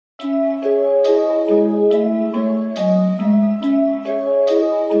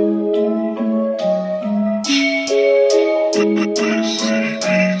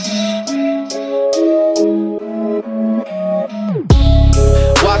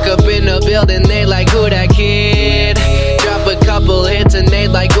building, they like, who that kid? Drop a couple hits and they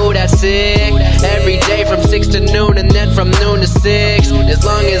like, ooh, that's sick. Every day from 6 to noon and then from noon to 6. As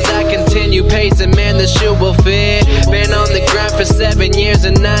long as I continue pacing, man, the shoe will fit. Been on the grind for 7 years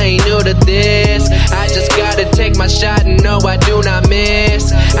and I ain't new to this. I just gotta take my shot and no, I do not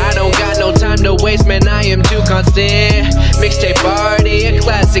miss. I don't got no time to waste, man, I am too constant. Mixtape already a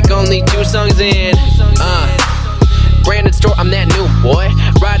classic, only 2 songs in. Brandon Stoehr, I'm that new boy.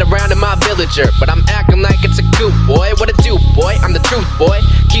 Ride around in my villager, but I'm acting like it's a coupe, boy. What it do, boy? I'm the truth, boy.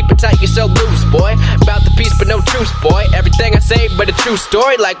 Keep it tight, you so loose, boy. About the peace, but no truce, boy. Everything I say, but a true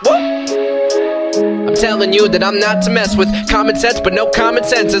story, like what? I'm telling you that I'm not to mess with. Common sense, but no common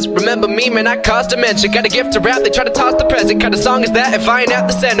senses. Remember me, man, I caused dementia. Got a gift to rap, they try to toss the present. Kind of song is that if I ain't at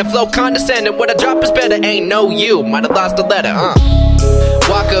the center? Flow condescending, what I drop is better. Ain't no you, might have lost a letter,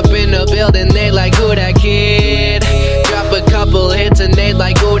 Walk up in the building, they like, who that kid? Drop a couple hits and they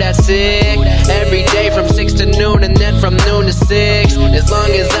like, ooh, that's sick. Every day from 6 to noon and then from noon to 6. As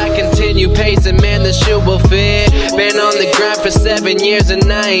long as I continue pacing, man, the shoe will fit. Been on the grind for 7 years and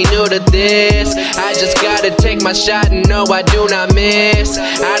I ain't new to this. I just gotta take my shot and no, I do not miss.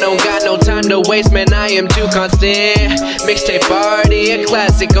 I don't got no time to waste, man, I am too constant. Mixtape already a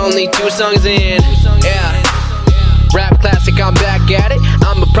classic, only 2 songs in. Yeah. Rap classic, I'm back at it.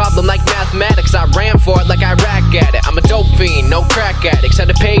 I'm a problem like mathematics. I ran for it like I rack at it. I'm a dope fiend, no crack addicts. Had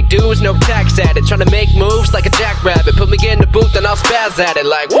to pay dues, no tax at it. Tryna make moves like a jackrabbit. Put me in the booth and I'll spaz at it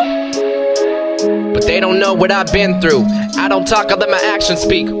like what? But they don't know what I've been through. I don't talk, I let my actions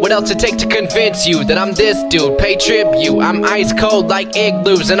speak. What else it take to convince you that I'm this dude? Pay tribute, I'm ice cold like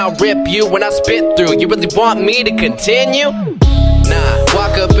igloos. And I'll rip you when I spit through. You really want me to continue? Nah,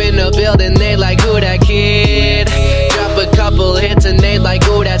 walk up in the building, they like, who that kid? Drop a couple hits and they like,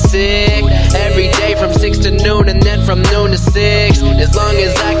 ooh, that's sick. Every day from 6 to noon and then from noon to 6. As long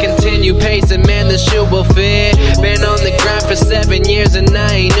as I continue pacing, man, the shoe will fit. Been on the grind for 7 years and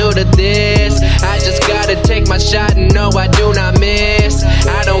I ain't new to this. I just gotta take my shot and no, I do not miss.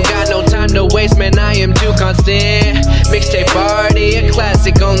 I don't got no time to waste, man, I am too constant. Mixtape already a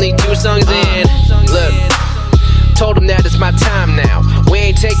classic, only 2 songs in. Look, told him that it's my time now. We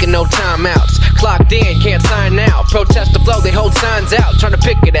ain't taking no timeouts. Clocked in, can't sign out. Protest the flow, they hold signs out. Trying to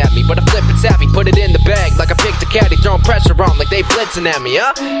pick it at me, but I flip it savvy. Put it in the bag like I picked a caddy. Throwing pressure on like they blitzing at me,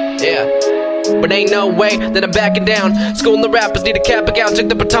 Yeah. But ain't no way that I'm backing down. School the rappers need a cap a gown. Took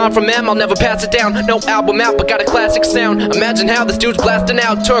the baton from them, I'll never pass it down. No album out, but got a classic sound. Imagine how this dude's blasting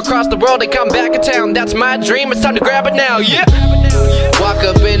out. Tour across the world, they come back in town. That's my dream, it's time to grab it now, yeah. Walk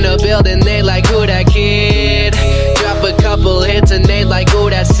up in the building, they like, who that kid? Drop a couple hits and they like, ooh,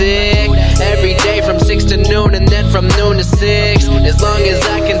 that's sick. Every day from 6 to noon and then from noon to 6. As long as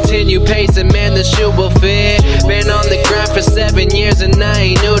I continue pacing, man, the shoe will fit. Been on the grind for 7 years and I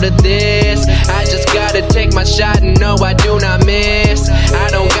ain't new to this. I just gotta take my shot and no, I do not miss. I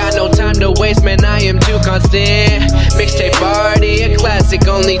don't got no time to waste, man, I am too constant. Mixtape already a classic,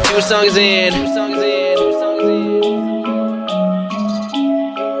 only 2 songs in.